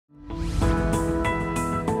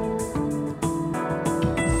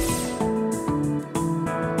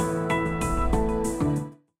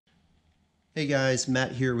Hey guys,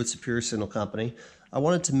 Matt here with Superior Signal Company. I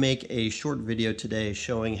wanted to make a short video today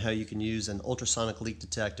showing how you can use an ultrasonic leak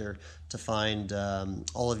detector to find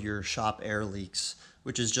all of your shop air leaks,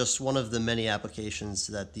 which is just one of the many applications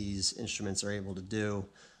that these instruments are able to do.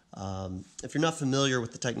 If you're not familiar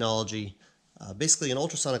with the technology, basically an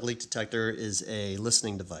ultrasonic leak detector is a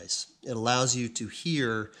listening device. It allows you to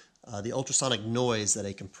hear the ultrasonic noise that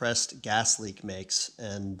a compressed gas leak makes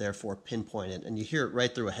and therefore pinpoint it. And you hear it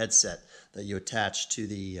right through a headset that you attach to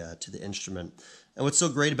the instrument. And what's so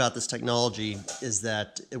great about this technology is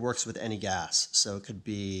that it works with any gas. So it could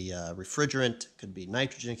be refrigerant, it could be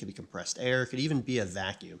nitrogen, it could be compressed air, it could even be a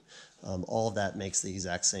vacuum. All of that makes the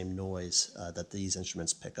exact same noise that these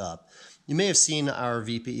instruments pick up. You may have seen our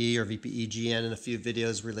VPE or VPE-GN in a few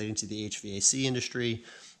videos relating to the HVAC industry.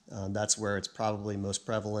 That's where it's probably most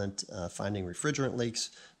prevalent, finding refrigerant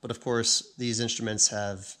leaks. But of course, these instruments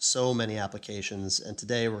have so many applications, and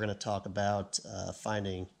today we're going to talk about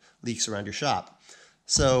finding leaks around your shop.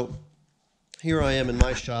 So here I am in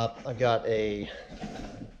my shop. I've got a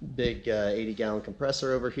big 80-gallon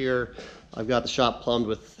compressor over here. I've got the shop plumbed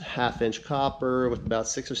with 1/2-inch copper with about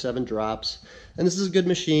 6 or 7 drops. And this is a good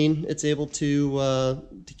machine. It's able to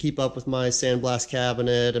keep up with my sandblast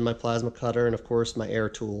cabinet and my plasma cutter and of course my air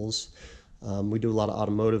tools. We do a lot of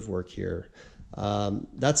automotive work here.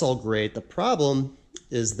 That's all great. The problem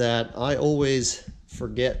is that I always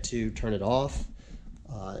forget to turn it off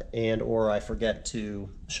or I forget to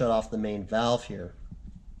shut off the main valve here.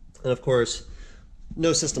 And of course,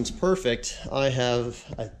 no system's perfect. I have,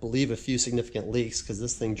 I believe, a few significant leaks because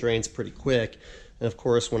this thing drains pretty quick. And of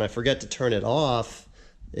course, when I forget to turn it off,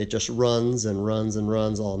 it just runs and runs and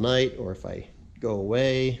runs all night. Or if I go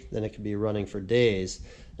away, then it could be running for days.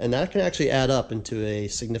 And that can actually add up into a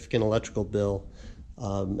significant electrical bill.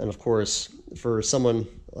 And of course, for someone,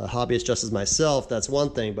 a hobbyist just as myself, that's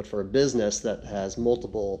one thing. But for a business that has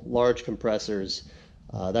multiple large compressors,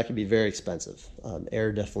 that can be very expensive.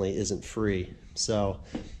 Air definitely isn't free. So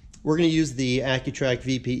we're going to use the AccuTrak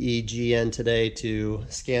VPE-GN today to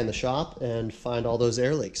scan the shop and find all those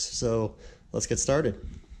air leaks. So let's get started.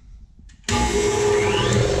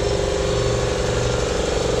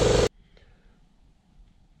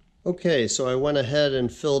 Okay, so I went ahead and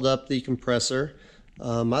filled up the compressor.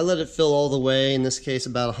 I let it fill all the way, in this case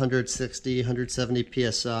about 160,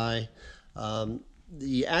 170 psi.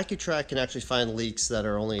 The AccuTrak can actually find leaks that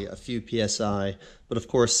are only a few psi, but of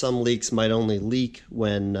course some leaks might only leak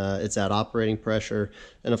when it's at operating pressure.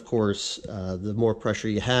 And of course, the more pressure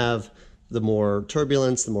you have, the more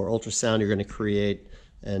turbulence, the more ultrasound you're going to create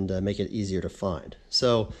and make it easier to find.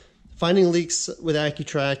 So finding leaks with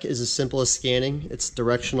AccuTrak is as simple as scanning. It's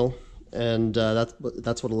directional, and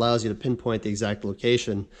that's what allows you to pinpoint the exact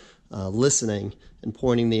location, listening and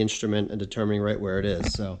pointing the instrument and determining right where it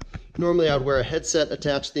is. So normally I would wear a headset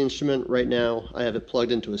attached to the instrument. Right now I have it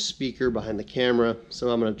plugged into a speaker behind the camera,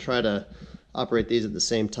 so I'm going to try to operate these at the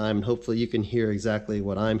same time, and hopefully you can hear exactly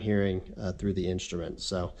what I'm hearing through the instrument.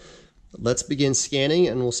 So let's begin scanning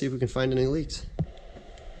and we'll see if we can find any leaks.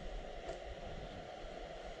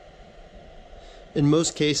 In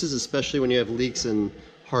most cases, especially when you have leaks in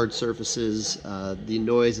hard surfaces, the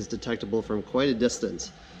noise is detectable from quite a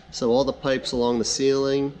distance. So all the pipes along the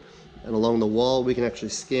ceiling and along the wall we can actually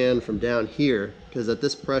scan from down here, because at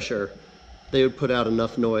this pressure they would put out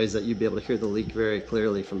enough noise that you'd be able to hear the leak very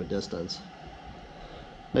clearly from a distance.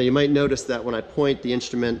 Now you might notice that when I point the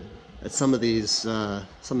instrument at some of these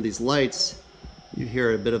lights, you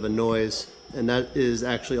hear a bit of a noise, and that is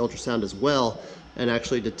actually ultrasound as well. And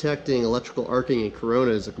actually detecting electrical arcing and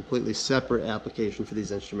corona is a completely separate application for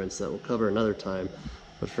these instruments that we'll cover another time.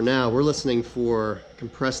 But for now, we're listening for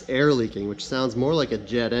compressed air leaking, which sounds more like a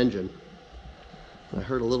jet engine. I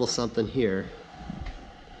heard a little something here.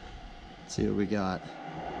 Let's see what we got.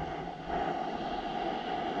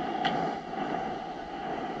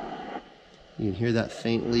 You can hear that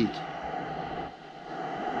faint leak.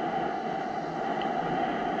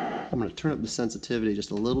 I'm going to turn up the sensitivity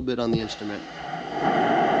just a little bit on the instrument.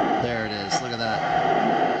 There it is. Look at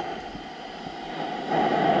that.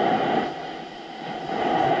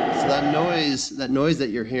 So that noise that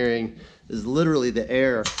you're hearing is literally the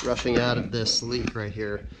air rushing out of this leak right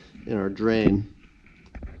here in our drain.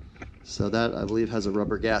 So that, I believe, has a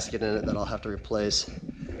rubber gasket in it that I'll have to replace.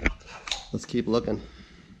 Let's keep looking.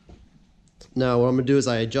 Now what I'm going to do is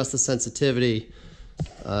I adjust the sensitivity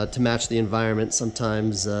to match the environment.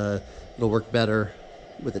 Sometimes it'll work better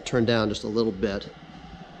with it turned down just a little bit.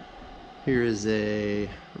 Here is a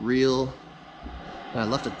reel. I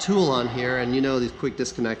left a tool on here, and you know these quick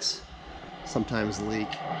disconnects sometimes leak.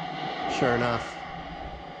 Sure enough,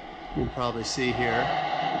 you can probably see here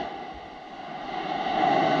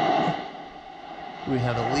we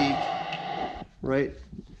have a leak right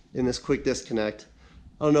in this quick disconnect.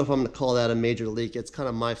 I don't know if I'm going to call that a major leak. It's kind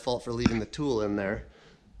of my fault for leaving the tool in there.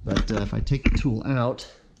 But if I take the tool out,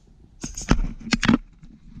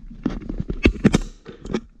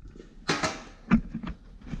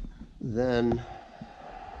 then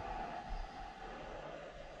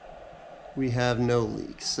we have no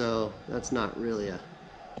leak. So that's not really a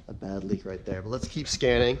bad leak right there. But let's keep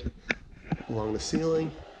scanning along the ceiling.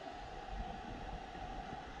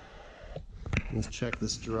 Let's check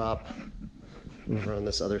this drop over on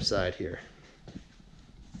this other side here.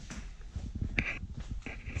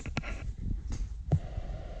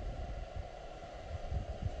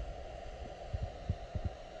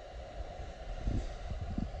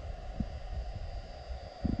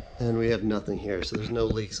 And we have nothing here, so there's no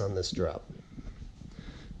leaks on this drop.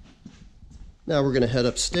 Now we're going to head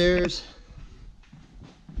upstairs.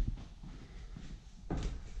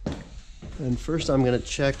 And first I'm going to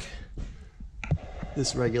check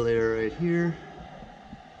this regulator right here.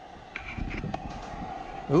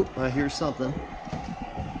 Oh, I hear something.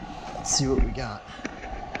 Let's see what we got.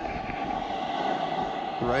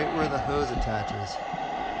 Right where the hose attaches.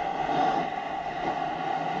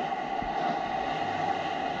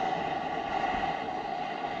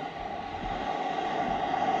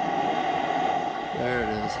 There it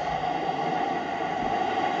is.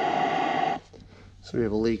 So we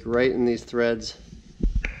have a leak right in these threads,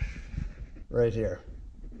 right here.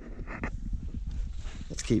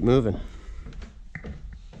 Let's keep moving.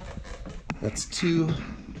 That's 2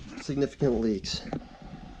 significant leaks.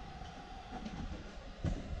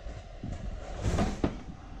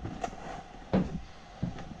 All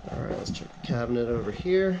right, let's check the cabinet over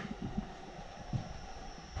here.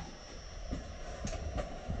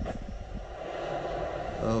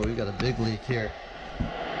 Oh, we've got a big leak here. I'm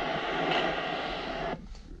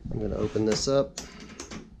going to open this up.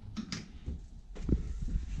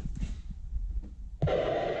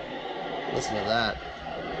 Listen to that.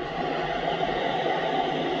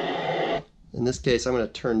 In this case, I'm going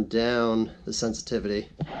to turn down the sensitivity.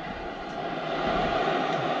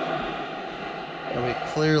 And we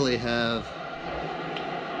clearly have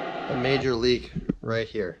a major leak right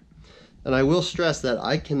here. And I will stress that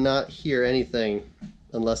I cannot hear anything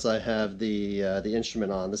unless I have the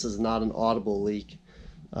instrument on. This is not an audible leak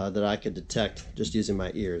that I could detect just using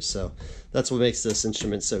my ears. So that's what makes this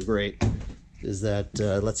instrument so great, is that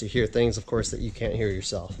it lets you hear things, of course, that you can't hear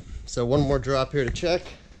yourself. So one more drop here to check.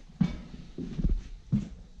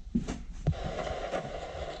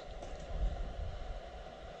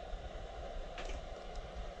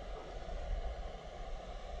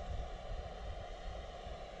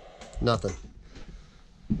 Nothing.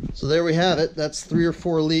 So there we have it. That's 3 or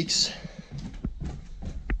 4 leaks.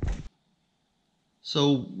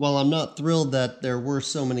 So while I'm not thrilled that there were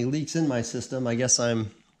so many leaks in my system, I guess I'm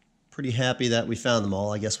pretty happy that we found them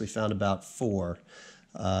all. I guess we found about 4.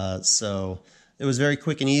 So it was very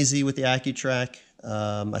quick and easy with the AccuTrak.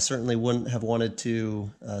 I certainly wouldn't have wanted to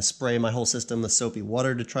spray my whole system with soapy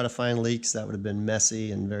water to try to find leaks. That would have been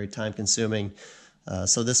messy and very time consuming.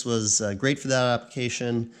 So this was great for that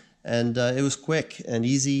application. And it was quick and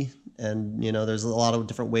easy, and you know, there's a lot of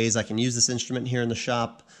different ways I can use this instrument here in the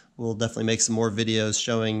shop. We'll definitely make some more videos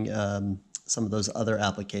showing some of those other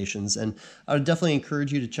applications, and I would definitely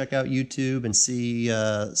encourage you to check out YouTube and see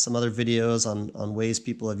some other videos on ways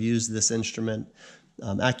people have used this instrument.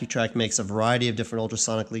 AccuTrak makes a variety of different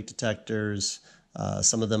ultrasonic leak detectors.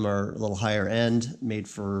 Some of them are a little higher end, made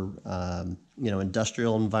for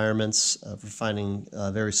industrial environments, for finding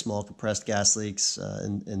very small compressed gas leaks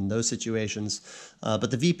in those situations.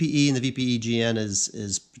 But the VPE and the VPE-GN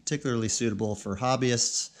is particularly suitable for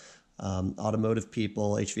hobbyists, automotive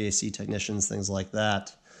people, HVAC technicians, things like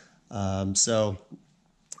that. So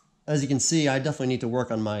as you can see, I definitely need to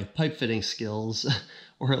work on my pipe fitting skills,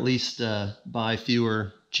 or at least buy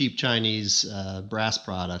fewer cheap Chinese brass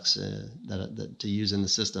products that to use in the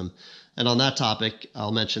system. And on that topic,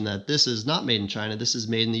 I'll mention that this is not made in China. This is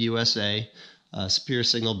made in the USA. Superior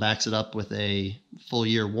Signal backs it up with a full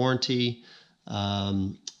year warranty.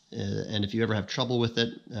 And if you ever have trouble with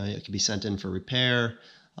it, it can be sent in for repair.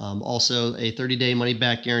 Also a 30-day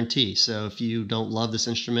money-back guarantee. So if you don't love this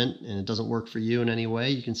instrument and it doesn't work for you in any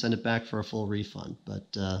way, you can send it back for a full refund.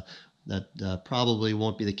 But that probably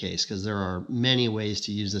won't be the case, because there are many ways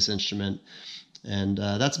to use this instrument. And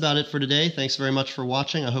that's about it for today. Thanks very much for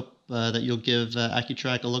watching. I hope that you'll give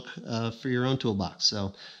AccuTrak a look for your own toolbox.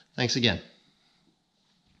 So thanks again.